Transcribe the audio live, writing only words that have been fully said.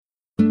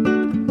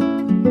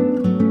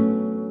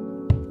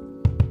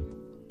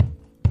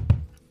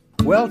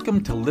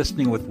Welcome to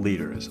Listening with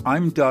Leaders.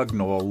 I'm Doug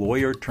Knoll,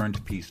 lawyer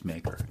turned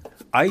peacemaker.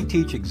 I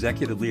teach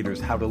executive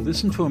leaders how to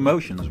listen to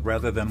emotions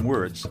rather than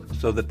words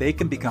so that they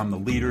can become the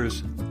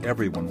leaders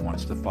everyone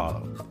wants to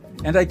follow.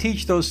 And I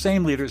teach those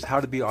same leaders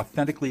how to be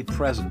authentically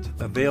present,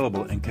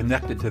 available, and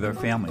connected to their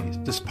families,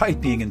 despite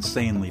being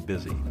insanely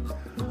busy.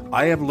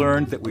 I have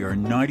learned that we are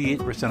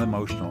 98%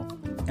 emotional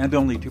and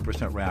only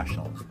 2%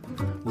 rational.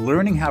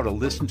 Learning how to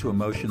listen to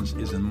emotions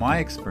is, in my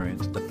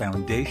experience, the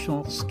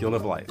foundational skill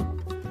of life.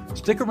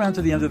 Stick around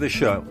to the end of the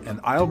show, and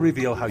I'll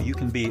reveal how you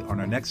can be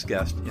on our next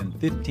guest in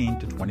 15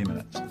 to 20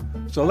 minutes.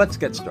 So let's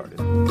get started.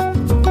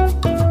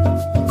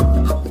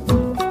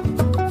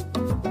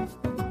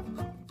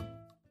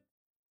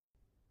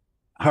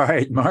 All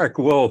right, Mark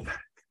Wolf,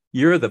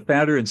 you're the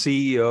founder and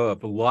CEO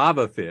of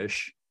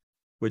LavaFish,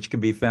 which can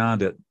be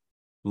found at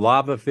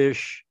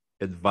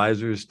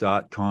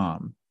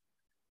LavaFishAdvisors.com.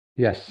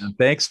 Yes. And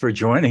thanks for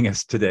joining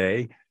us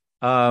today.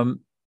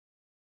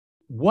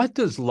 What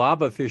does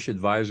LavaFish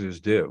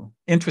Advisors do?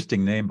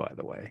 Interesting name, by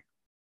the way.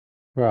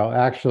 Well,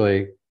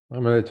 actually,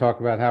 I'm going to talk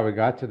about how we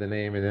got to the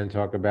name and then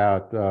talk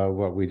about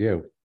what we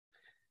do.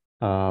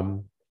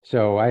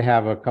 So I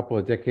have a couple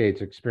of decades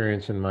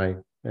experience in my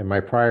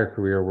prior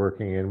career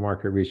working in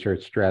market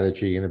research,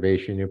 strategy,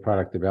 innovation, new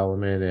product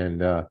development,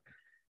 and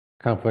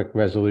conflict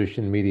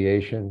resolution,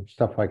 mediation,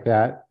 stuff like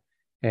that.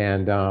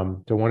 And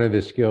so one of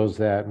the skills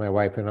that my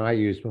wife and I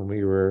used when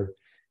we were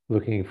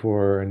looking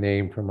for a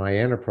name for my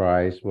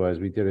enterprise was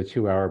we did a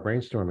 2-hour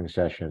brainstorming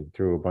session,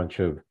 threw a bunch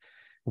of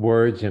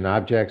words and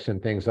objects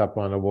and things up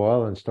on the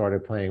wall and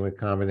started playing with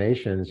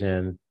combinations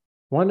and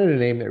wanted a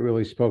name that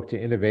really spoke to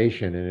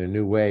innovation and a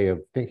new way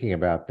of thinking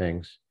about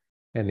things.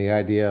 And the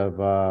idea of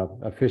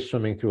a fish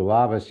swimming through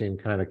lava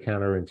seemed kind of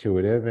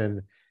counterintuitive,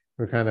 and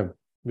we're kind of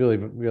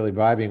really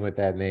vibing with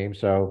that name.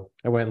 So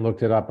I went and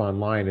looked it up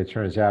online. It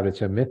turns out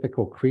it's a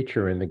mythical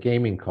creature in the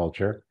gaming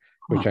culture,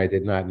 which I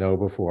did not know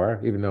before,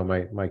 even though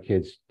my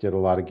kids did a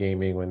lot of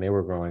gaming when they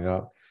were growing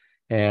up.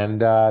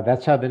 And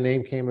that's how the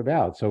name came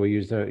about. So we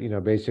used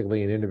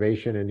basically an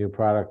innovation, a new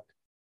product,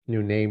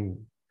 new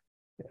name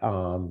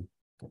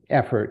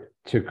effort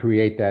to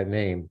create that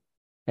name.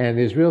 And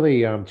there's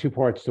really 2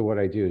 parts to what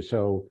I do.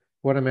 So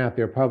what I'm out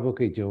there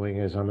publicly doing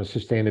is I'm a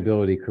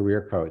sustainability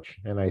career coach.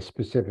 And I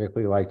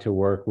specifically like to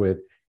work with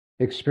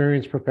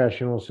experienced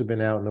professionals who've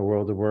been out in the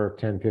world of work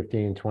 10,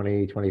 15,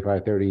 20,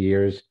 25, 30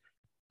 years,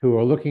 who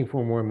are looking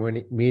for more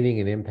meaning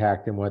and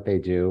impact in what they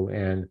do.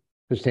 And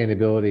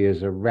sustainability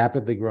is a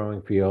rapidly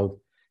growing field.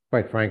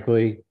 Quite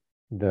frankly,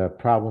 the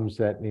problems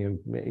that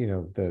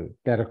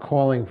that are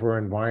calling for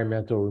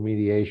environmental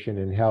remediation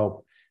and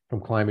help, from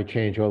climate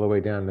change all the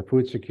way down to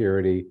food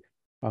security,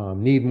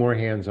 need more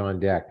hands on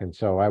deck. And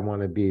so I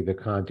want to be the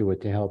conduit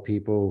to help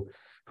people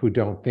who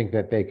don't think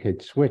that they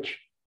could switch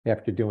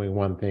after doing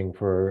one thing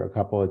for a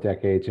couple of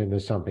decades into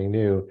something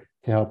new,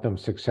 to help them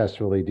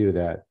successfully do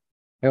that.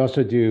 I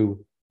also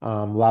do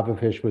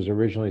LavaFish was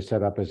originally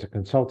set up as a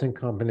consulting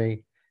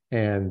company,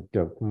 and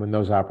when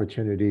those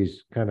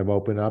opportunities kind of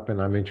open up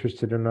and I'm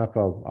interested enough,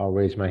 I'll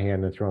raise my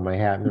hand and throw my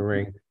hat in the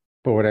ring.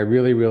 But what I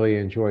really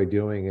enjoy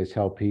doing is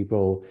help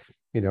people,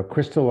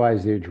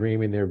 crystallize their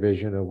dream and their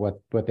vision of what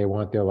they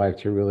want their life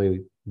to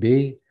really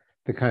be,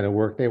 the kind of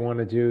work they want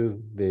to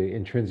do, the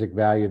intrinsic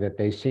value that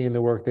they see in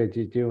the work that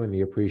they do, and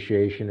the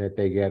appreciation that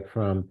they get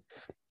from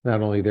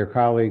not only their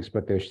colleagues,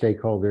 but their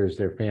stakeholders,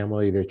 their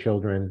family, their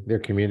children, their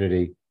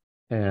community.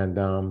 And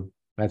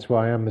that's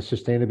why I'm the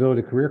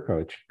sustainability career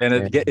coach.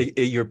 And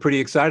you're pretty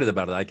excited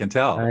about it, I can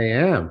tell. I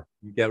am.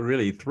 You get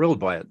really thrilled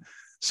by it.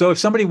 So if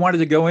somebody wanted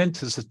to go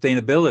into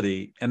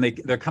sustainability and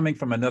they're coming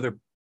from another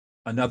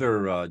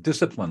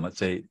discipline, let's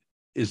say,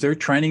 is there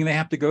training they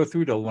have to go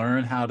through to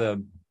learn how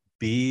to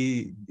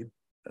be,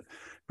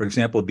 for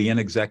example, be a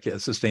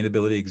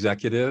sustainability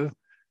executive?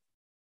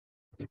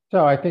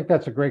 So I think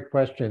that's a great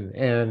question.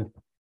 And,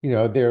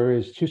 there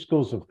is 2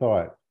 schools of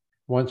thought.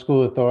 One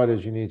school of thought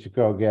is you need to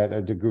go get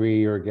a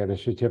degree or get a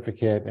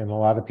certificate. And a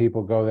lot of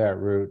people go that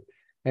route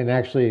and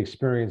actually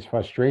experience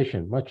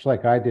frustration, much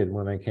like I did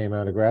when I came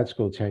out of grad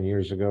school 10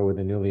 years ago with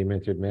a newly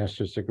minted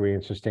master's degree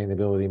in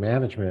sustainability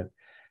management.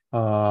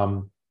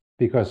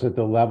 Because at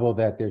the level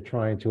that they're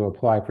trying to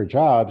apply for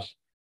jobs,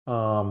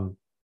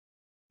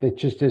 it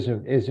just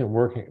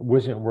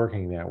wasn't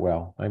working that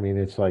well. I mean,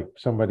 it's like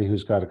somebody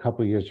who's got a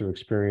couple of years of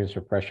experience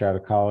or fresh out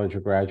of college or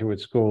graduate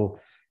school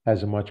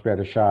has a much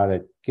better shot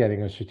at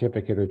getting a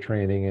certificate or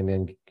training and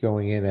then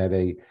going in at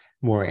a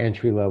more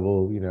entry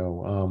level,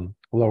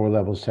 lower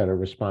level set of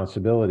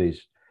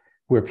responsibilities.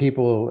 Where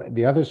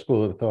the other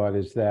school of thought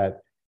is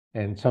that,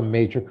 and some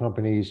major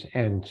companies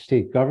and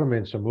state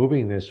governments are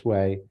moving this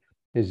way,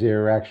 is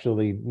they're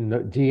actually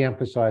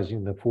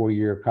de-emphasizing the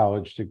 4-year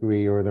college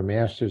degree or the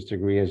master's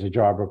degree as a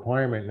job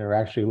requirement, and they're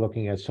actually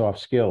looking at soft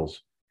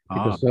skills,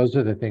 because those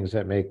are the things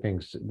that make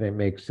things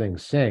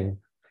sing.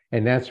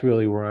 And that's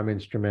really where I'm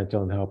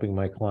instrumental in helping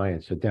my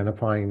clients,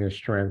 identifying their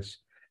strengths,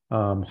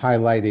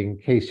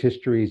 highlighting case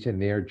histories in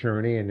their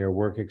journey and their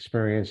work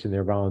experience and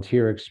their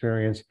volunteer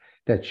experience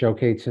that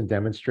showcase and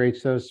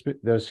demonstrates those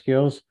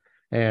skills,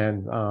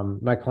 And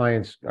my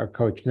clients are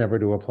coached never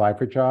to apply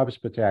for jobs,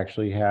 but to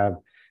actually have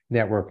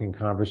networking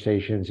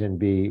conversations and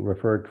be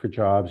referred for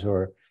jobs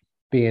or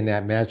be in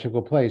that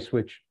magical place,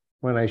 which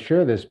when I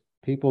share this,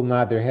 people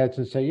nod their heads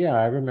and say, yeah,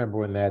 I remember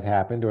when that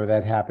happened or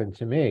that happened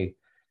to me.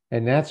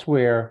 And that's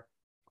where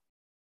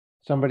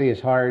somebody is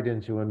hired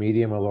into a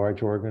medium or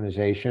large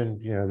organization.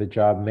 The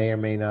job may or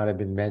may not have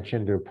been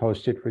mentioned or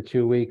posted for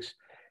 2 weeks.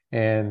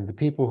 And the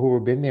people who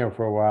have been there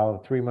for a while,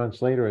 3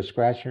 months later, are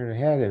scratching their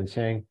head and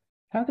saying,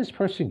 how did this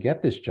person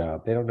get this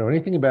job? They don't know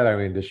anything about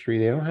our industry.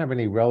 They don't have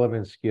any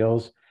relevant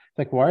skills.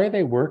 Like, why are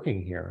they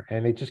working here?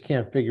 And they just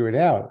can't figure it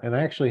out. And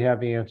I actually have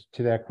the answer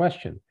to that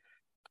question.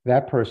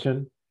 That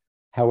person,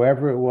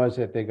 however it was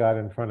that they got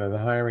in front of the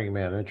hiring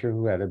manager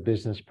who had a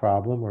business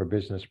problem or a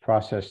business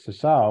process to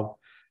solve,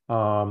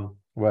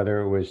 whether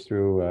it was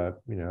through a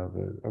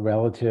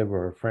relative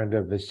or a friend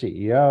of the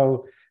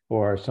CEO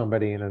or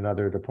somebody in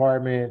another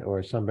department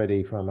or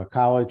somebody from a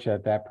college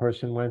that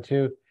person went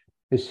to,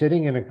 is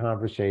sitting in a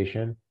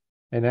conversation,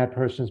 and that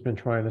person's been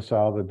trying to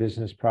solve a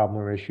business problem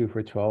or issue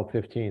for 12,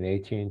 15,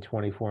 18,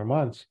 24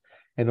 months.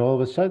 And all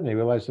of a sudden they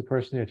realize the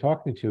person they're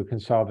talking to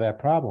can solve that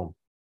problem.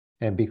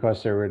 And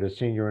because they're at a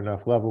senior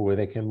enough level where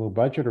they can move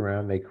budget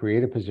around, they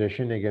create a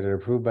position, they get it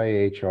approved by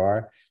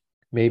HR.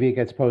 Maybe it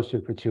gets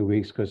posted for 2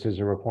 weeks because there's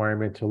a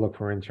requirement to look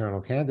for internal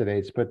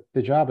candidates, but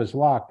the job is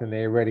locked and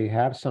they already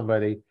have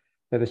somebody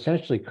that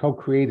essentially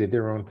co-created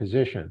their own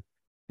position.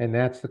 And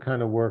that's the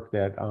kind of work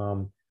that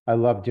I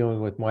love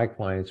doing with my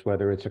clients,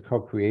 whether it's a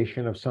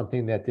co-creation of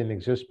something that didn't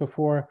exist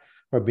before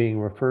or being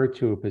referred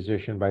to a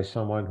position by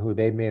someone who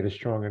they made a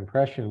strong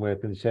impression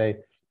with and say,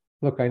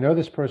 look, I know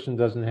this person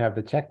doesn't have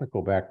the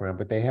technical background,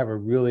 but they have a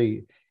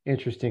really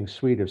interesting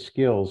suite of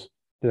skills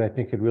that I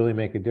think could really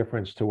make a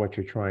difference to what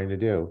you're trying to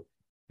do.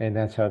 And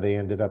that's how they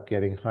ended up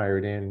getting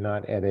hired in,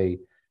 not at a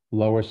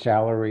lower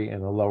salary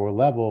and a lower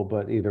level,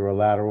 but either a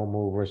lateral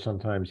move or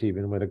sometimes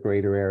even with a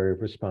greater area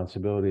of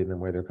responsibility than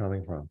where they're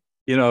coming from.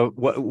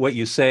 What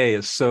you say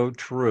is so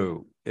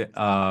true.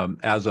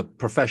 As a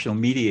professional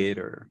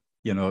mediator,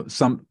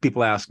 some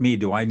people ask me,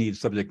 do I need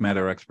subject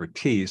matter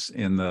expertise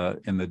in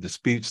the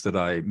disputes that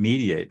I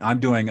mediate? I'm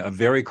doing a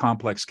very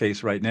complex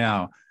case right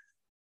now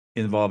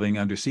involving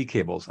undersea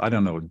cables. I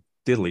don't know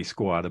diddly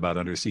squat about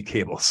undersea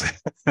cables.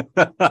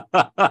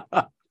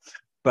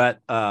 But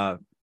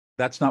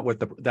that's not where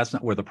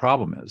the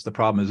problem is. The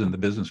problem is in the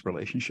business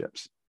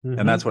relationships. Mm-hmm.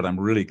 And that's what I'm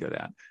really good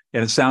at.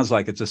 And it sounds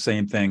like it's the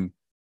same thing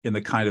in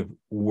the kind of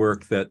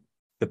work that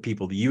the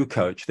people that you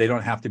coach. They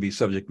don't have to be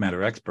subject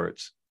matter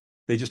experts.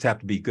 They just have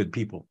to be good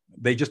people.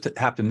 They just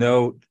have to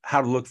know how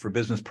to look for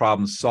business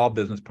problems, solve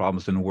business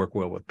problems, and work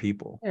well with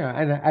people. Yeah,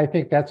 and I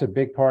think that's a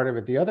big part of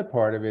it. The other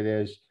part of it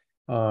is,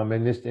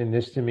 and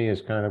this to me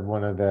is kind of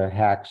one of the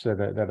hacks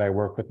that I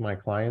work with my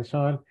clients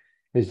on,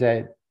 is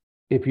that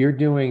if you're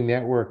doing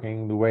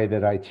networking the way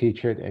that I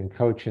teach it and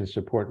coach and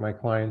support my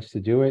clients to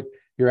do it,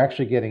 you're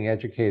actually getting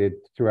educated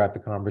throughout the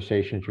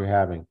conversations you're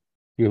having.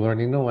 You're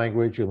learning the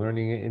language, you're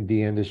learning it in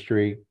the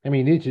industry. I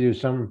mean, you need to do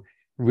some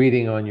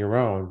reading on your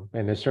own,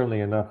 and there's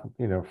certainly enough,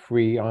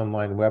 free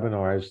online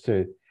webinars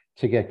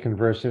to get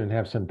conversant and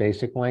have some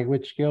basic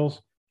language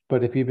skills.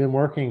 But if you've been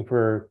working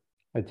for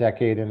a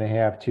decade and a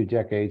half, 2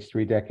 decades,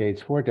 3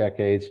 decades, 4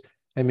 decades,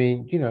 I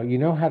mean, you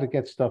know how to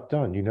get stuff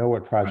done. You know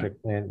what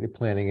project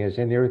planning is,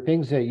 and there are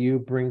things that you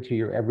bring to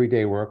your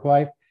everyday work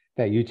life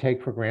that you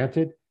take for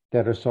granted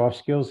that are soft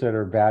skills that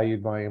are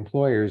valued by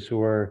employers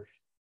who are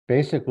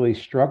basically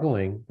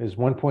struggling. There's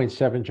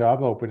 1.7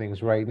 job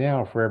openings right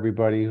now for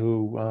everybody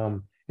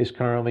who is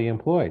currently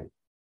employed.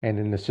 And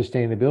in the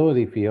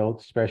sustainability field,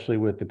 especially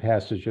with the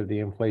passage of the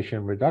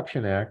Inflation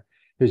Reduction Act,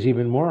 there's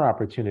even more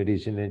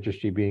opportunities in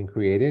industry being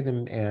created.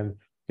 And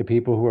the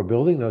people who are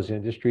building those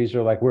industries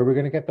are like, where are we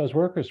going to get those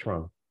workers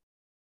from?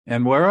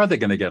 And where are they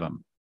going to get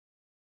them?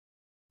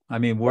 I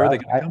mean, where are they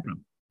going to come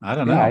from? I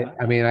don't know.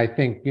 I mean, I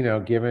think,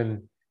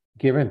 given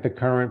the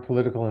current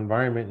political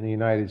environment in the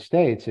United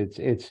States,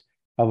 it's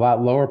a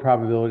lot lower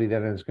probability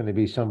that it's going to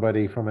be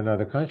somebody from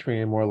another country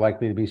and more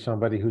likely to be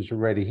somebody who's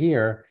already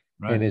here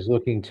and is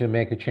looking to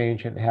make a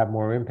change and have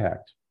more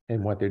impact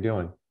in what they're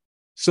doing.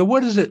 So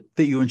what is it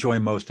that you enjoy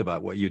most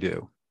about what you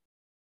do?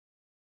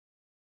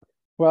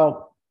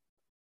 Well,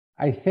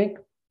 I think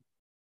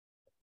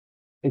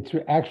it's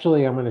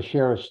actually, I'm going to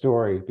share a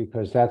story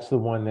because that's the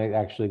one that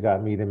actually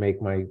got me to make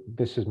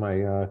this is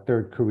my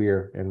third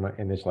career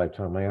in this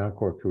lifetime, my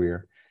encore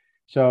career.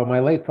 So my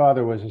late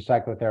father was a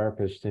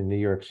psychotherapist in New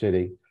York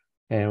City.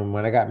 And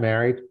when I got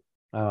married,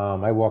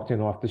 I walked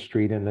in off the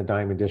street in the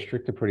Diamond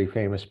District, a pretty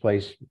famous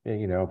place,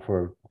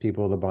 for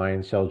people to buy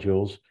and sell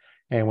jewels,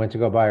 and went to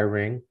go buy a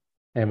ring.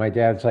 And my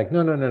dad's like,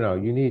 no,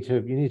 you need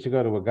to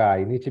go to a guy.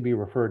 You need to be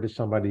referred to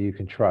somebody you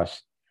can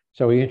trust.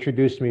 So he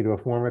introduced me to a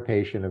former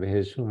patient of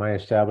his whom I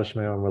established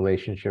my own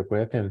relationship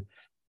with. And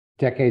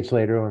decades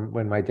later,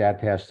 when my dad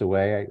passed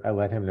away, I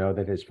let him know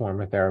that his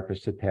former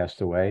therapist had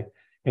passed away.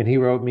 And he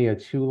wrote me a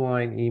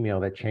 2-line email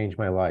that changed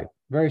my life.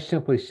 Very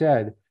simply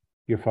said,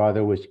 your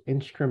father was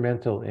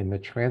instrumental in the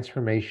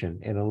transformation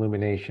and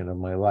illumination of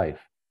my life.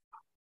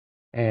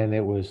 And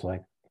it was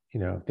like,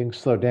 things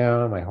slowed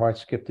down. My heart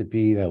skipped a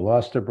beat. I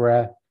lost a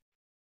breath.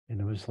 And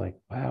it was like,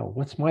 wow,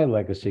 what's my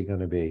legacy going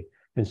to be?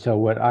 And so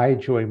what I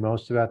enjoy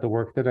most about the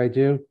work that I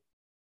do,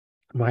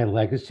 my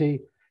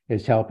legacy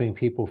is helping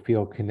people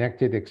feel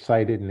connected,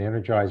 excited, and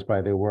energized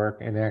by their work,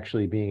 and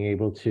actually being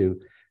able to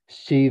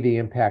see the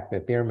impact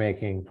that they're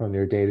making from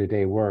their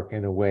day-to-day work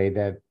in a way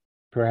that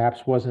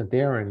perhaps wasn't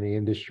there in the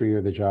industry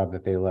or the job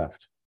that they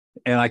left.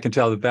 And I can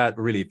tell that that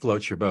really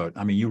floats your boat.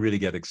 I mean, you really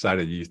get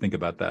excited. You think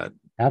about that.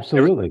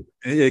 Absolutely.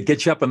 It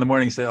gets you up in the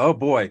morning and say, oh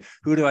boy,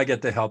 who do I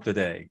get to help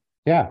today?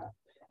 Yeah.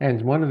 And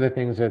one of the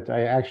things that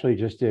I actually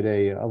just did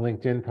a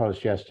LinkedIn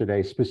post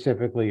yesterday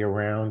specifically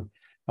around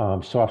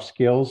soft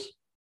skills,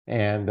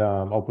 and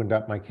opened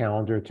up my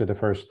calendar to the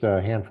first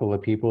handful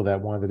of people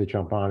that wanted to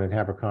jump on and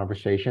have a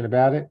conversation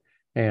about it.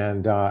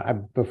 And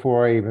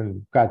before I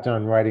even got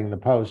done writing the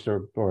post,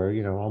 or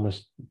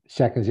almost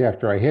seconds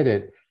after I hit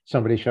it,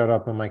 somebody showed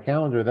up on my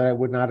calendar that I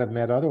would not have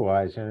met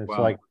otherwise. And it's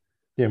Wow. like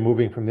they're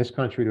moving from this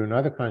country to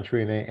another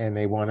country, and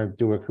they want to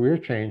do a career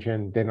change,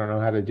 and they don't know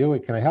how to do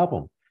it. Can I help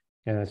them?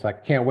 And it's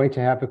like, can't wait to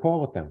have the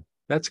call with them.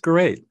 That's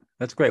great.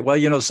 That's great.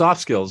 Well,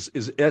 soft skills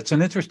it's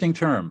an interesting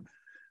term.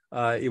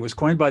 It was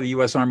coined by the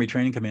U.S. Army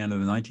Training Command in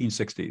the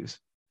 1960s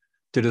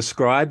to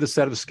describe the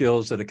set of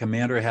skills that a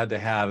commander had to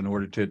have in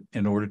order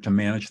to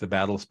manage the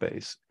battle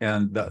space.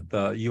 And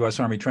the U.S.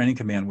 Army Training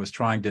Command was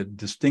trying to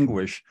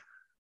distinguish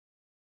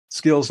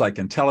skills like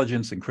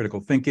intelligence and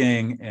critical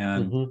thinking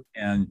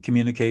and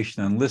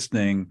communication and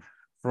listening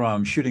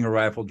from shooting a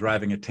rifle,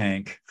 driving a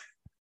tank,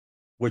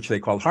 which they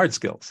called hard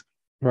skills.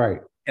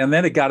 Right. And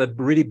then it got a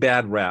really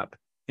bad rap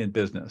in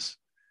business.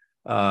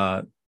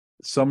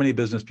 So many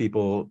business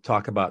people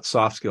talk about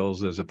soft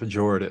skills as a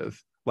pejorative,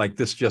 like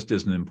this just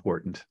isn't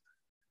important,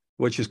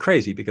 which is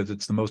crazy because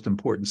it's the most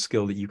important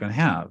skill that you can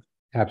have.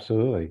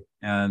 Absolutely.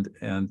 And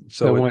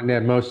so the one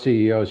that most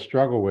CEOs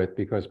struggle with,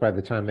 because by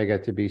the time they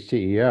get to be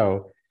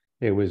CEO,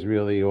 it was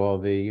really all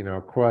the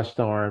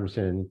crossed arms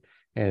and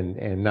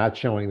not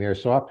showing their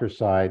softer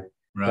side,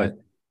 right.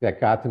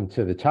 that got them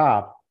to the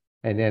top.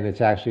 And then it's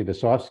actually the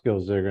soft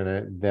skills that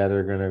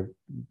are gonna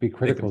be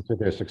critical to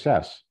their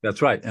success. That's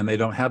right. And they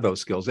don't have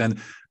those skills. And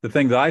the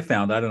thing that I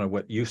found, I don't know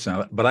what you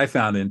found, but I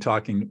found in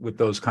talking with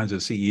those kinds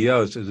of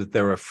CEOs is that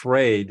they're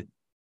afraid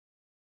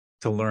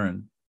to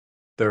learn.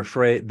 They're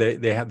afraid.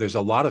 There's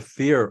a lot of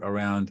fear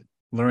around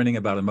learning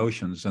about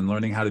emotions and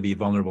learning how to be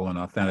vulnerable and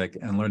authentic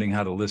and learning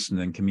how to listen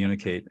and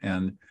communicate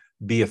and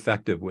be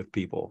effective with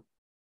people.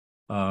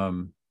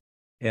 And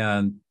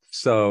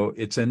so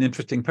it's an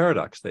interesting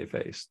paradox they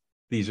face.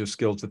 These are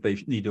skills that they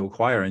need to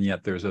acquire, and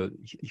yet there's a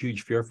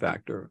huge fear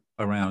factor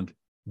around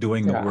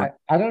doing the work.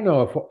 I don't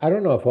know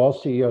if all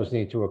CEOs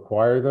need to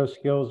acquire those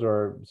skills,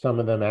 or some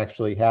of them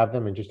actually have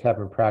them and just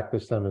haven't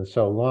practiced them in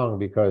so long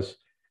because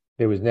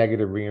there was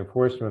negative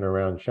reinforcement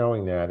around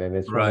showing that. And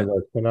it's one of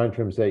those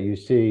conundrums that you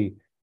see,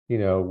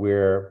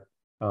 where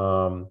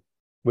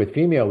with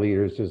female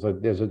leaders,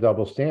 there's a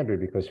double standard,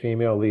 because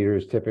female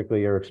leaders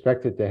typically are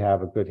expected to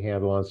have a good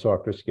handle on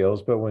softer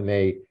skills, but when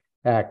they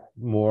act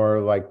more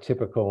like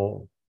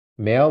typical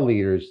male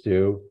leaders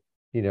do,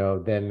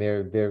 then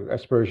their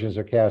aspersions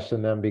are cast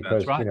on them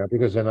because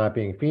because they're not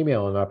being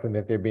female enough, and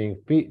that they're being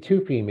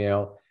too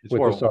female with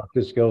the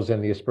softer skills,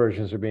 and the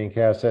aspersions are being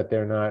cast that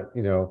they're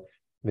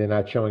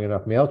not showing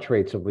enough male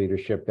traits of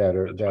leadership that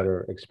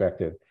are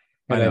expected.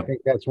 And I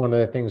think that's one of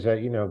the things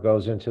that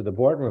goes into the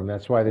boardroom.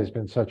 That's why there's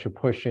been such a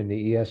push in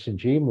the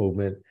ES&G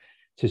movement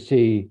to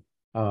see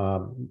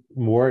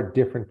more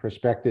different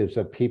perspectives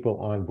of people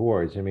on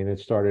boards. I mean, it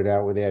started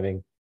out with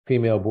adding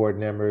female board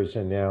members,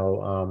 and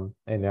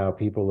now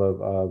people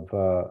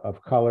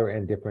of color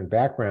and different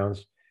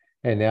backgrounds.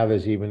 And now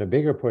there's even a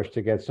bigger push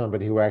to get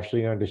somebody who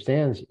actually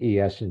understands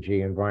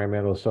ES&G,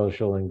 environmental,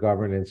 social, and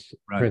governance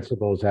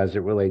principles as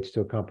it relates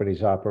to a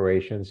company's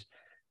operations.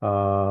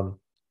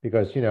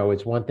 Because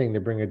it's one thing to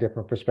bring a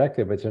different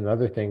perspective. It's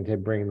another thing to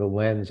bring the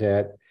lens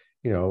at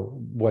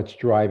what's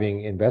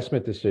driving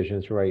investment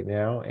decisions right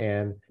now,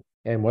 and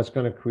what's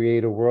going to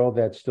create a world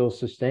that still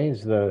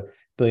sustains the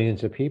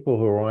billions of people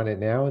who are on it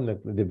now, and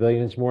the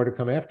billions more to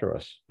come after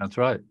us. That's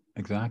right.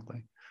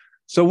 Exactly.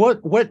 So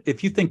what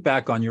if you think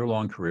back on your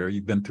long career,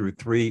 you've been through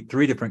three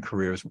different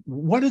careers,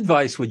 what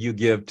advice would you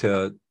give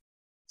to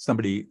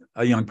somebody,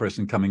 a young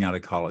person coming out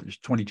of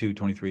college, 22,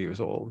 23 years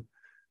old?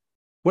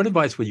 What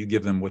advice would you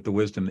give them with the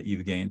wisdom that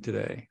you've gained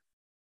today?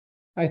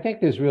 I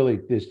think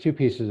there's two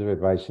pieces of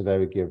advice that I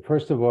would give.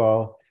 First of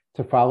all,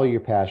 to follow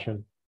your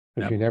passion,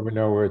 because you never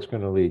know where it's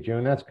going to lead you.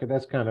 And that's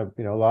kind of,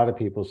 a lot of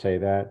people say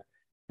that.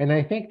 And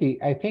I think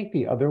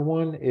the other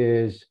one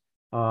is,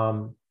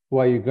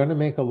 while you're going to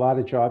make a lot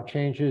of job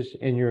changes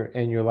in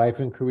your life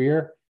and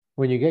career,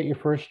 when you get your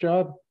first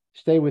job,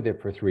 stay with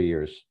it for 3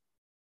 years.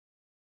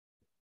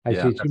 I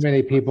see too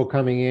many people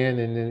coming in,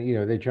 and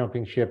then, they're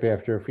jumping ship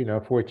after,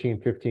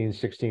 14, 15,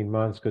 16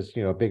 months because,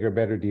 bigger,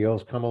 better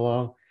deals come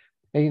along.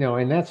 And,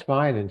 and that's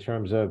fine in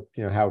terms of,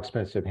 how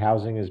expensive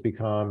housing has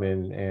become,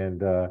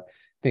 and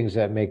things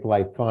that make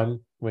life fun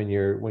when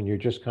you're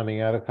just coming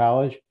out of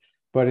college.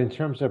 But in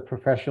terms of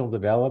professional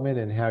development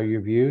and how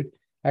you're viewed,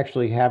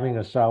 actually having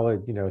a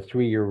solid,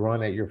 3-year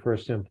run at your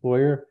first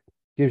employer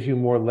gives you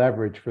more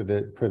leverage for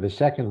the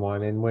second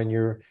one. And when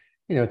you're,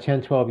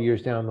 10, 12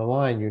 years down the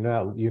line,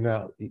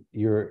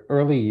 your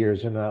early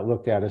years are not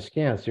looked at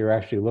askance. You're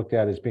actually looked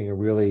at as being a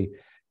really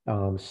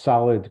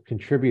solid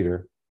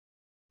contributor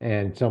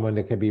and someone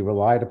that can be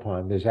relied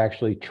upon. There's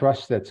actually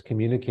trust that's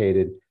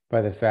communicated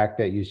by the fact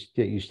that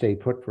you stay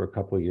put for a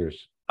couple of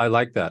years. I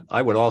like that.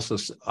 I would also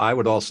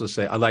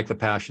say I like the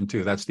passion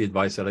too. That's the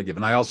advice that I give.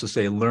 And I also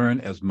say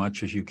learn as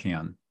much as you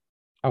can.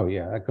 Oh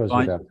yeah, that goes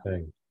Find, without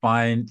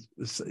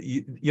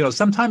saying.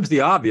 Sometimes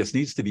the obvious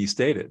needs to be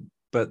stated,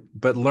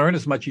 but learn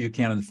as much as you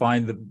can and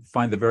find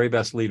the very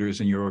best leaders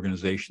in your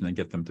organization and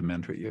get them to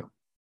mentor you.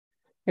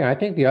 Yeah, I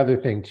think the other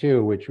thing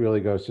too, which really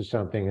goes to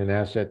something, an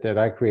asset that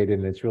I created,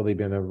 and it's really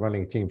been a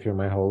running theme through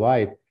my whole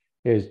life,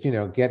 is,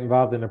 get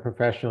involved in a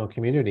professional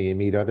community and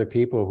meet other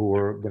people who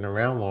have been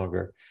around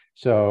longer.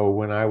 So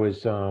when I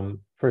was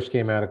first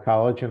came out of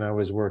college and I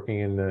was working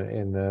in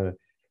the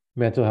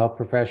mental health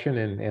profession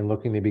and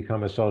looking to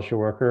become a social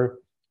worker,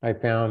 I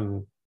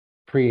found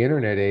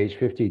pre-internet age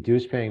 50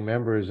 dues-paying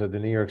members of the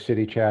New York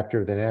City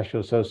chapter of the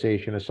National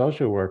Association of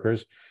Social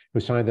Workers who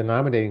signed a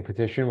nominating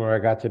petition where I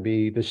got to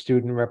be the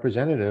student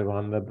representative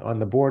on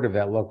the board of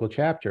that local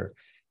chapter.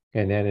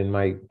 And then in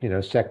my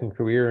second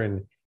career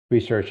in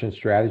research and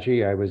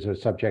strategy, I was a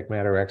subject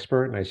matter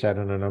expert, and I sat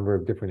on a number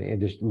of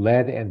different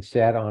led and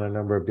sat on a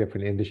number of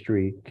different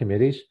industry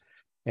committees.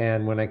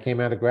 And when I came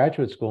out of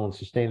graduate school in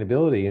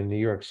sustainability in New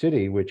York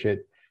City, which at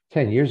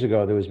 10 years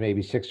ago, there was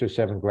maybe 6 or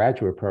 7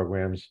 graduate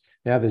programs.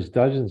 Now there's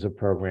dozens of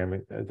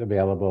programs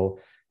available.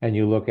 And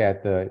you look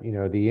at the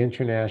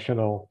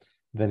international,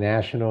 the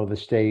national, the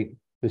state,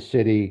 the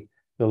city,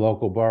 the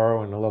local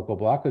borough, and the local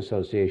block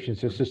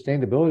associations. There's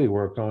sustainability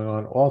work going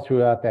on all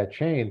throughout that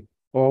chain,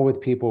 all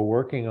with people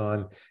working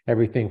on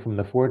everything from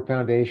the Ford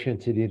Foundation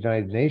to the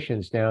United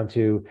Nations down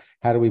to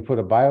how do we put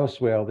a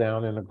bioswale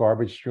down in a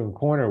garbage-strewn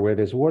corner where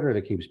there's water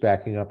that keeps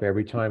backing up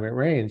every time it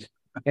rains.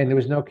 And there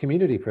was no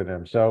community for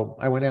them. So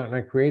I went out and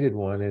I created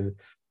one,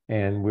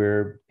 and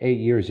we're 8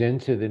 years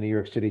into the New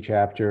York City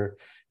chapter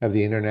of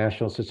the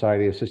International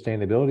Society of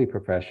Sustainability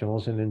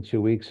Professionals, and in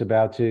 2 weeks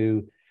about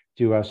to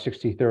do our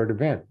 63rd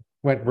event.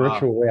 Went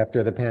virtual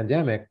after the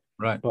pandemic,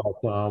 right? But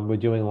we're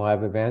doing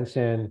live events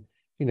and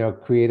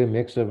create a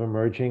mix of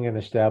emerging and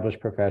established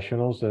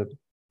professionals.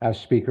 Our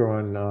speaker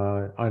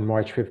on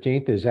March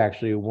 15th is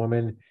actually a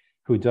woman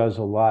who does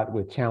a lot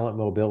with talent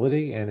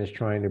mobility and is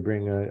trying to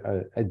bring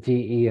a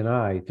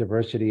DE&I,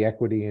 diversity,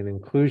 equity, and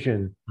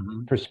inclusion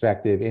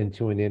perspective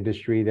into an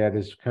industry that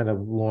is kind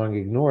of long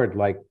ignored.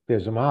 Like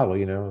there's a model,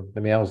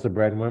 the male's the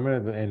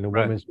breadwinner and the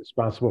woman's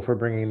responsible for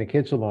bringing the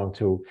kids along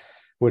to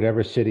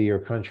whatever city or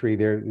country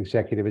their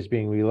executive is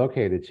being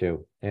relocated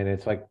to. And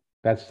it's like,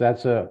 that's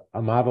a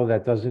model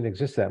that doesn't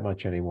exist that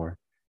much anymore.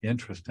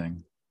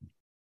 Interesting.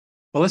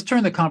 Well, let's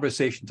turn the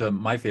conversation to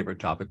my favorite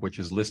topic, which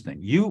is listening.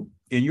 You,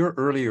 in your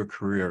earlier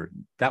career,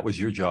 that was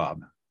your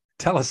job.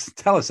 Tell us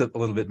a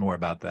little bit more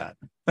about that.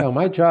 Well,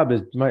 my job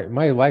is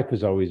my life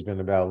has always been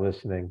about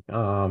listening.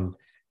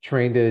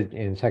 Trained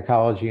in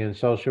psychology and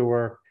social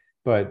work,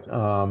 but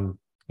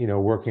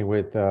working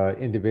with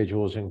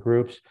individuals and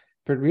groups.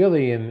 But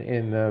really,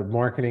 in the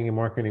marketing and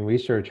marketing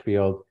research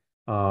field,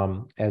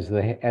 as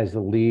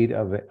the lead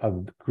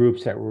of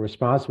groups that were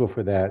responsible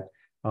for that.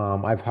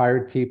 I've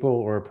hired people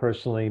or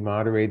personally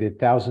moderated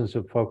thousands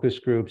of focus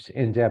groups,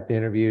 in-depth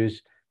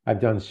interviews. I've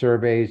done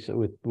surveys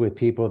with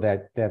people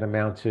that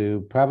amount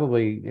to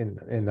probably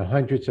in the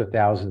hundreds of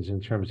thousands in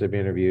terms of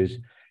interviews.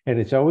 And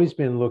it's always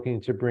been looking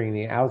to bring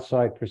the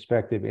outside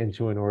perspective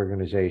into an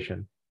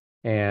organization.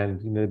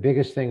 And the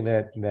biggest thing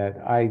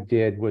that I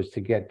did was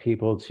to get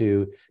people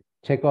to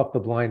take off the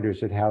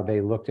blinders at how they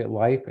looked at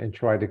life and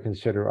try to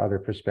consider other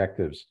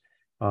perspectives.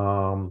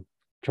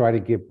 Try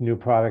to give new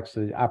products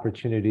the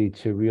opportunity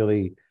to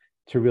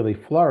really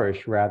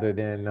flourish rather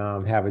than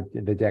have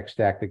the deck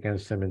stacked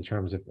against them in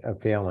terms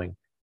of failing.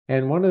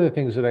 And one of the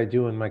things that I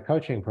do in my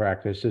coaching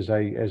practice is I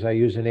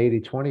use an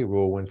 80-20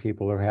 rule when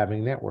people are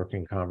having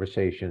networking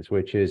conversations,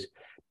 which is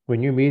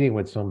when you're meeting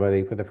with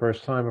somebody for the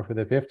first time or for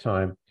the 5th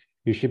time,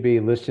 you should be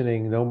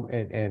listening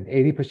and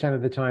 80%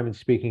 of the time and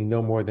speaking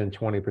no more than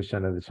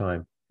 20% of the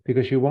time,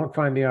 because you won't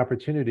find the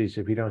opportunities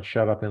if you don't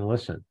shut up and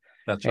listen.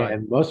 That's right.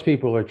 And most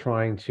people are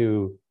trying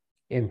to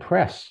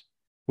impress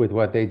with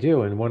what they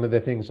do. And one of the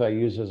things I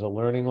use as a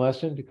learning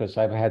lesson, because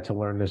I've had to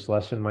learn this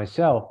lesson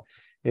myself,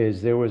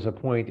 is there was a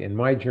point in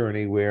my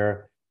journey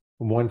where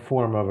one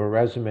form of a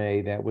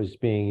resume that was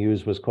being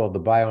used was called the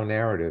bio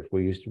narrative,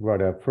 where you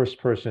wrote a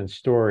first-person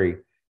story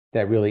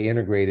that really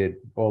integrated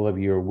all of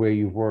where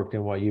you've worked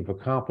and what you've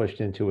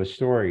accomplished into a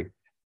story.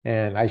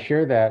 And I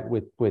share that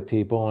with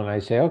people, and I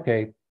say,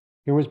 okay,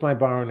 here was my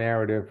bio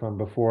narrative from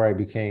before I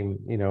became,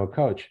 a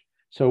coach.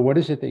 So what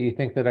is it that you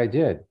think that I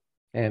did?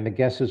 And the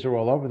guesses are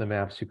all over the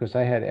maps because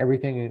I had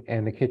everything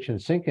and the kitchen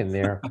sink in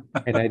there,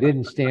 and I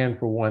didn't stand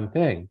for one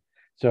thing.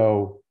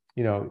 So,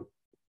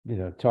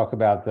 talk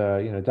about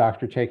the,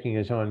 doctor taking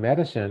his own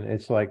medicine.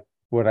 It's like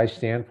what I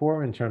stand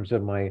for in terms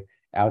of my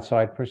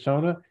outside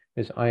persona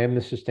is I am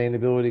the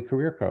sustainability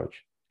career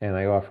coach, and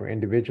I offer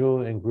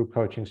individual and group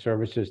coaching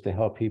services to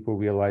help people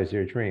realize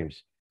their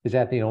dreams. Is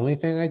that the only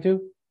thing I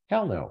do?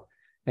 Hell no.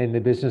 And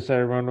the business that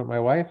I run with my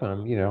wife,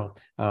 I'm,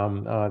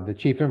 the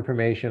chief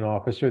information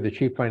officer, the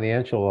chief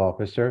financial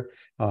officer.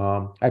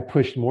 I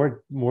pushed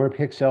more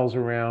pixels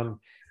around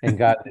and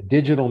got the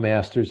digital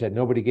masters that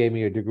nobody gave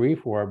me a degree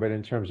for, but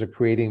in terms of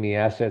creating the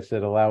assets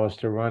that allow us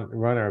to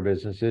run our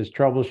businesses,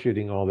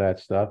 troubleshooting all that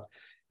stuff,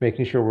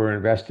 making sure we're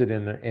invested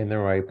in the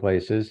right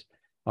places,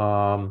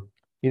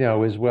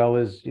 as well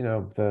as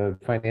the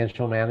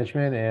financial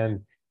management, and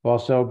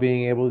also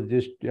being able to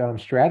do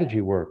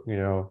strategy work,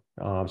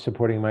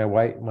 supporting my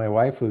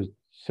wife who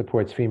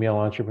supports female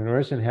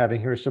entrepreneurs, and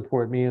having her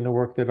support me in the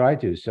work that I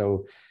do.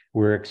 So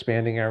we're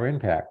expanding our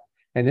impact.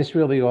 And this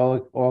really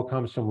all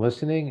comes from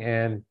listening.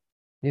 And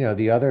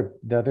the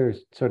other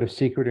sort of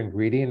secret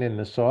ingredient in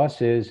the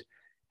sauce is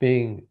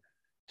being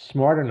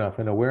smart enough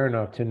and aware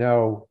enough to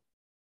know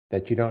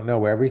that you don't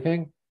know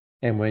everything.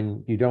 And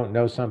when you don't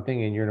know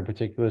something and you're in a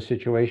particular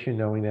situation,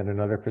 knowing that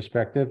another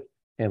perspective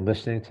and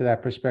listening to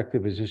that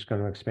perspective is just going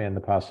to expand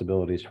the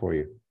possibilities for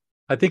you.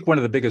 I think one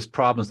of the biggest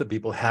problems that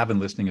people have in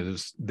listening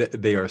is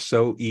that they are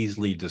so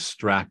easily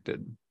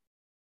distracted.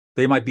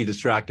 They might be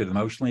distracted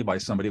emotionally by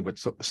what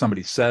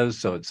somebody says,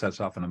 so it sets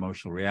off an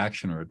emotional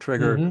reaction or a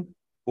trigger,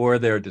 or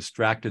they're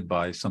distracted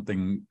by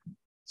something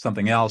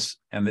else,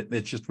 and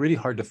it's just really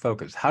hard to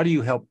focus. How do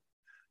you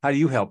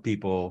help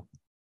people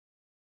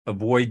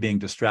avoid being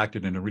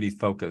distracted and to really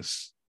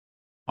focus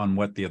on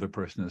what the other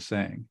person is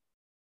saying?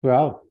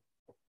 Well,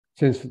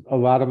 since a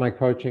lot of my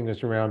coaching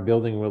is around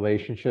building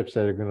relationships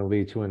that are going to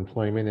lead to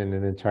employment in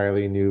an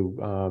entirely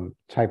new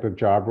type of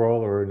job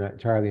role or an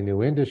entirely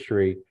new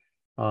industry,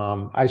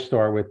 I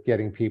start with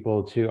getting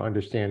people to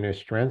understand their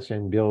strengths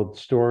and build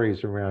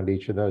stories around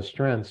each of those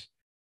strengths.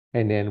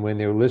 And then when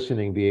they're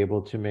listening, be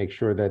able to make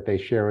sure that they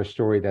share a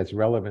story that's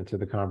relevant to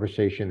the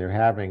conversation they're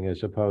having,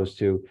 as opposed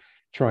to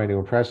trying to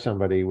impress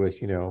somebody with,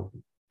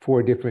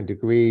 4 different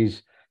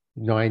degrees,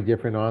 9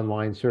 different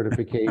online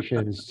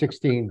certifications,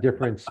 16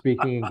 different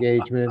speaking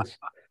engagements,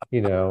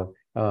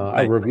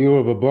 a review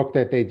of a book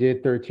that they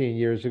did 13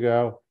 years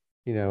ago.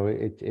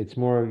 It's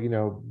more,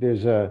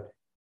 there's a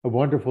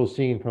wonderful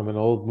scene from an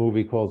old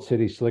movie called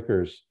City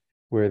Slickers,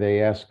 where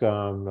they ask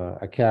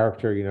a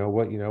character,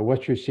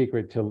 what's your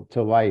secret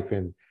to life?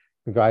 And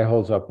the guy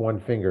holds up one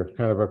finger,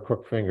 kind of a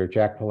crook finger.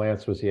 Jack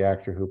Palance was the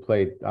actor who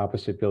played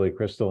opposite Billy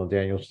Crystal and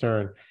Daniel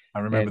Stern. I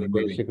remember and the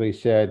movie. Basically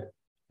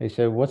they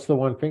said, what's the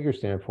one finger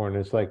stand for? And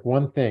it's like,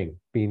 one thing,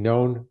 be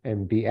known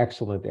and be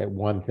excellent at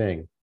one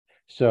thing.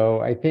 So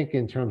I think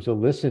in terms of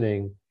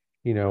listening,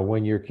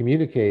 when you're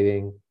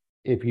communicating,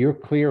 if you're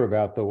clear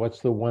about what's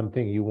the one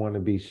thing you want to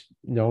be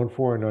known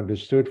for and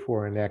understood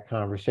for in that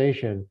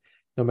conversation,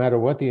 no matter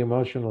what the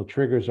emotional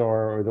triggers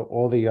are or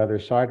all the other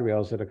side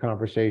rails that a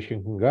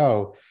conversation can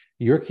go,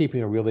 you're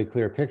keeping a really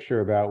clear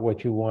picture about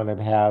what you want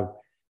to have,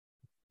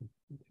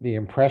 the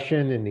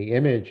impression and the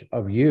image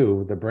of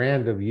you, the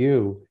brand of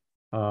you,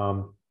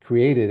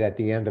 created at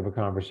the end of a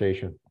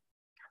conversation.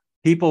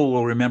 People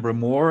will remember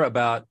more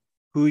about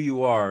who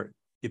you are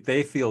if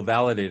they feel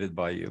validated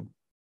by you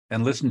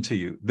and listen to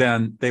you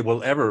than they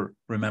will ever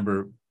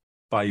remember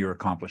by your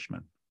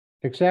accomplishment.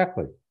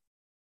 Exactly.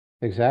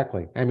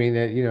 I mean,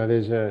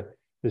 there's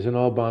an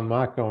old bon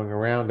mot going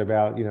around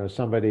about,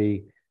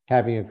 somebody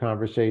having a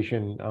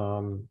conversation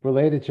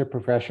related to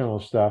professional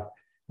stuff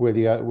where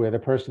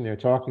the person they're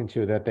talking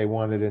to that they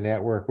wanted to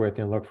network with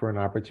and look for an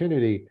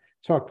opportunity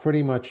talked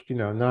pretty much,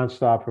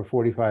 nonstop for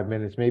 45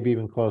 minutes, maybe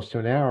even close to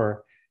an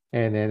hour.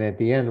 And then at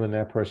the end, when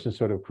that person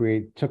sort of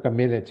took a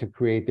minute to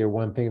create their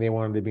one thing they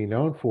wanted to be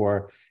known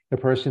for, the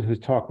person who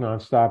talked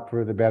nonstop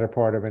for the better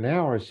part of an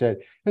hour said,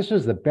 "This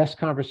was the best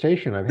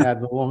conversation I've had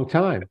in a long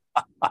time."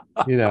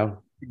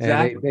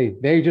 Exactly.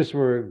 And they just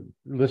were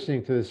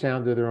listening to the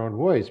sound of their own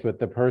voice, but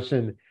the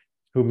person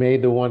who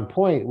made the one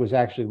point was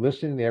actually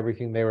listening to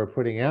everything they were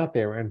putting out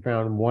there and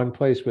found one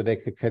place where they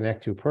could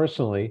connect to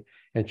personally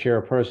and share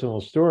a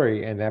personal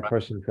story, and that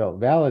person felt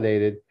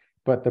validated.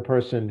 But the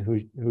person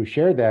who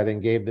shared that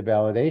and gave the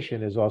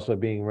validation is also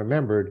being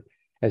remembered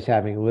as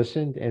having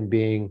listened and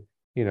being,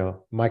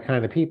 my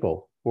kind of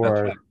people,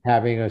 or Right.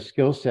 having a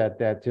skill set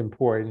that's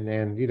important,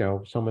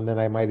 and someone that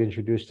I might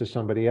introduce to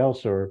somebody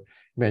else or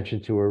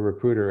mention to a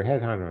recruiter or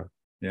headhunter.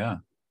 Yeah,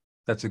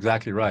 that's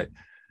exactly right.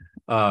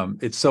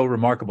 It's so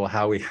remarkable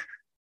how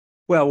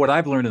what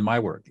I've learned in my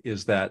work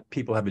is that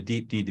people have a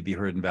deep need to be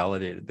heard and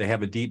validated. They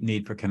have a deep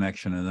need for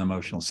connection and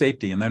emotional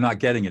safety, and they're not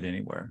getting it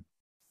anywhere.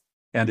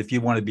 And if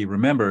you want to be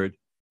remembered,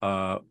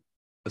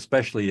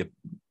 especially if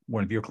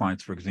one of your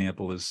clients, for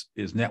example, is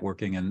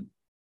networking and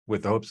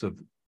with the hopes of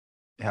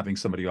having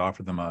somebody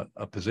offer them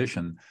a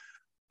position,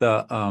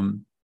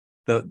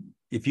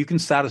 if you can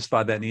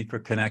satisfy that need for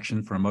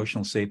connection, for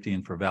emotional safety,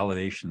 and for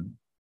validation,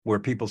 where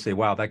people say,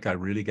 "Wow, that guy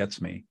really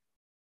gets me,"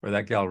 or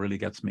 "That gal really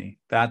gets me,"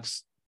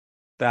 that's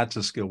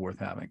a skill worth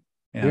having.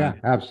 And yeah,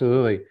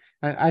 absolutely.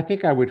 I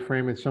think I would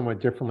frame it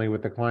somewhat differently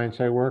with the clients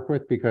I work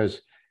with,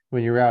 because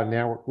when you're out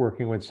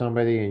networking with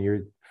somebody and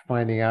you're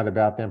finding out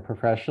about them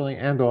professionally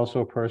and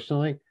also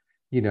personally.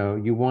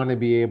 You want to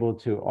be able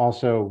to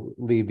also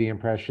leave the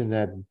impression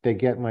that they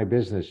get my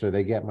business or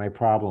they get my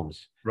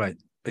problems. Right.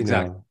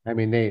 Exactly. I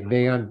mean,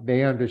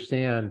 they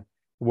understand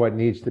what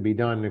needs to be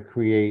done to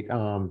create,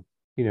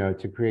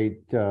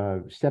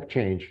 step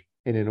change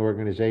in an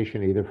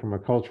organization, either from a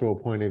cultural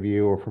point of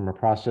view or from a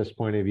process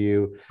point of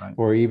view, Right.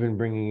 or even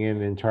bringing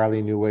in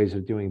entirely new ways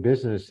of doing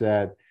business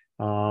that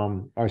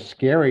are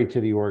scary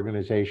to the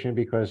organization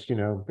because,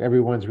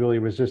 everyone's really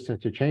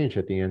resistant to change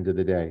at the end of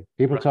the day.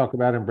 People Right. talk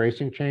about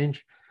embracing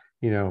change,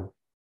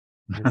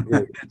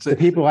 the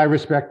people I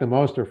respect the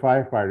most are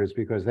firefighters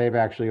because they've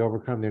actually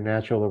overcome their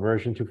natural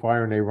aversion to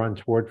fire and they run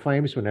toward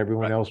flames when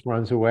everyone Right. else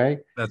runs away.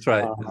 That's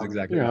right. That's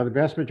exactly right. The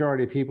vast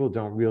majority of people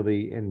don't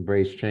really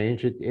embrace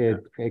change.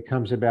 It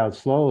comes about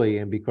slowly,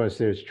 and because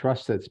there's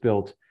trust that's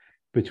built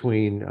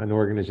between an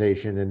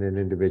organization and an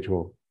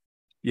individual.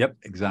 Yep,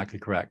 exactly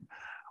correct.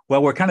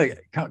 Well, we're kind of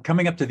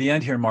coming up to the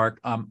end here, Mark.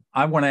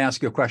 I want to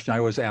ask you a question I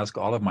always ask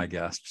all of my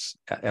guests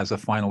as a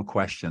final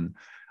question.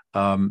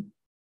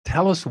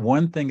 Tell us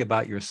one thing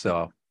about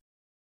yourself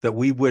that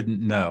we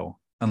wouldn't know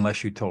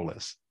unless you told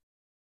us.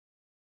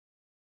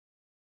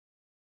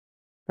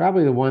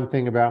 Probably the one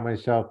thing about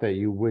myself that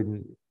you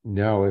wouldn't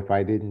know if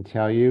I didn't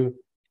tell you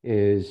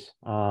is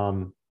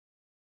the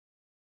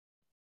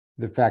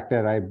fact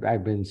that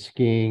I've been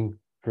skiing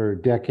for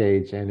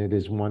decades, and it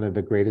is one of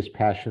the greatest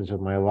passions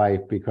of my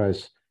life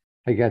because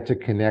I get to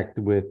connect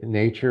with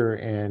nature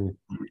and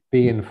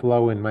be in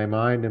flow in my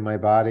mind and my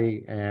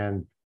body.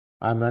 And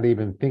I'm not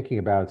even thinking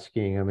about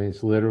skiing. I mean,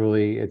 it's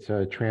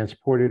a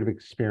transportative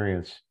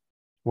experience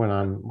when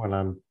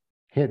I'm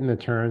hitting the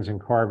turns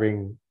and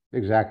carving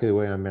exactly the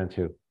way I'm meant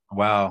to.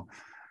 Wow.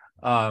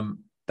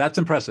 That's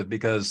impressive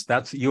because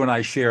you and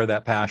I share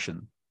that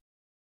passion.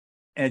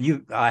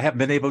 And I haven't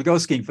been able to go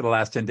skiing for the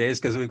last 10 days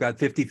because we've got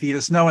 50 feet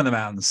of snow in the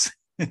mountains.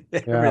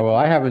 Yeah, well,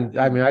 I haven't.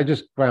 I mean, I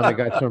just finally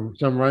got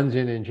some runs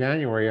in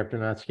January after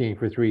not skiing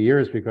for 3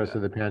 years because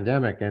of the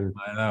pandemic. And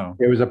I know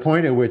there was a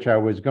point at which I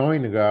was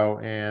going to go,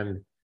 and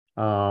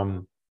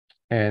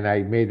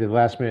I made the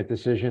last minute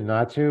decision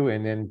not to.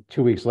 And then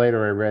 2 weeks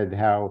later, I read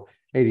how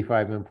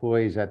 85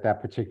 employees at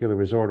that particular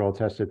resort all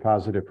tested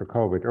positive for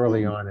COVID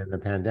early on in the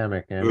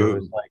pandemic, and it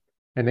was like,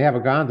 and they have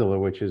a gondola,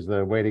 which is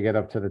the way to get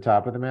up to the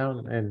top of the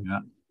mountain, and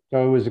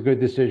so it was a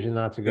good decision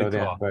not to go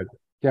there, but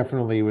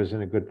definitely was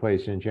in a good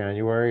place in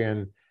January.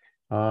 And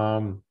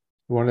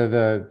one of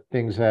the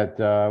things that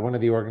one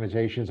of the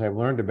organizations I've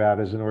learned about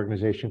is an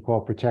organization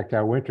called Protect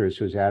Our Winters,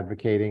 who's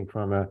advocating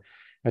from a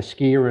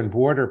skier and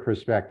boarder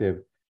perspective,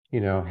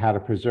 how to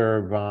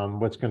preserve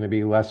what's going to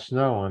be less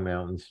snow on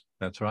mountains.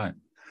 That's right.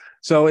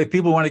 So if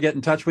people want to get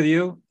in touch with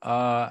you,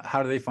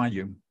 how do they find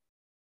you?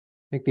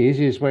 I think the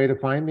easiest way to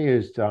find me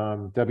is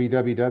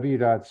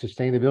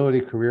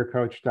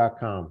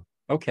www.sustainabilitycareercoach.com.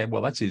 Okay,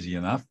 well, that's easy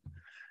enough.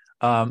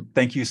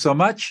 Thank you so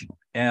much.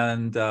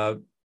 And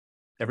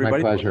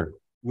everybody, my pleasure.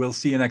 We'll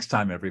see you next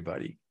time,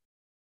 everybody.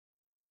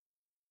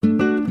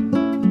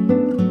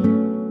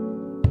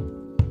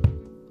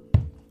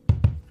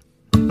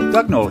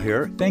 Doug Knoll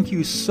here. Thank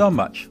you so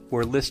much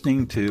for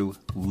listening to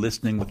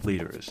Listening with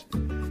Leaders.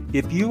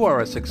 If you are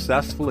a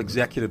successful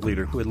executive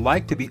leader who would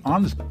like to be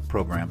on this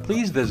program,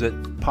 please visit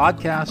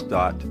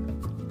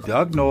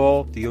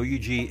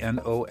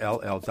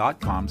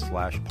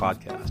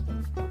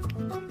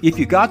podcast.dougnoll.com/podcast. If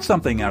you got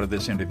something out of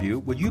this interview,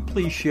 would you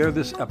please share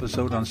this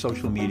episode on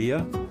social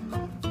media?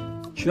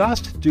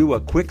 Just do a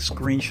quick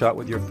screenshot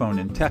with your phone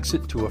and text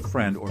it to a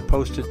friend or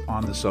post it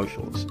on the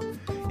socials.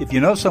 If you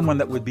know someone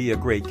that would be a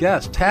great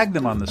guest, tag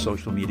them on the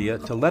social media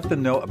to let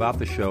them know about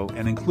the show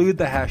and include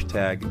the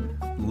hashtag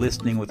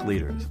Listening with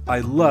Leaders. I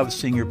love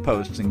seeing your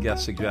posts and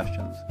guest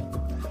suggestions.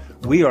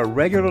 We are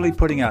regularly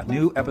putting out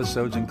new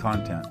episodes and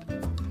content.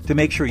 To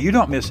make sure you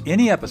don't miss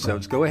any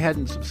episodes, go ahead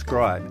and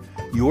subscribe.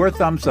 Your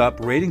thumbs up,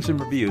 ratings,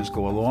 and reviews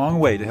go a long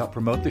way to help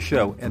promote the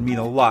show and mean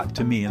a lot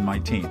to me and my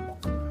team.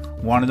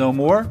 Want to know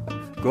more?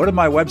 Go to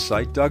my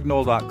website,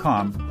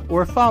 dougnoll.com,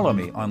 or follow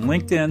me on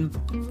LinkedIn,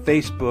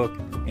 Facebook,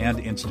 and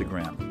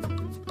Instagram.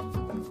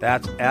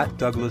 That's at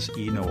Douglas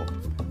E. Knoll.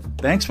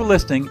 Thanks for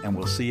listening, and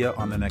we'll see you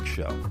on the next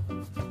show.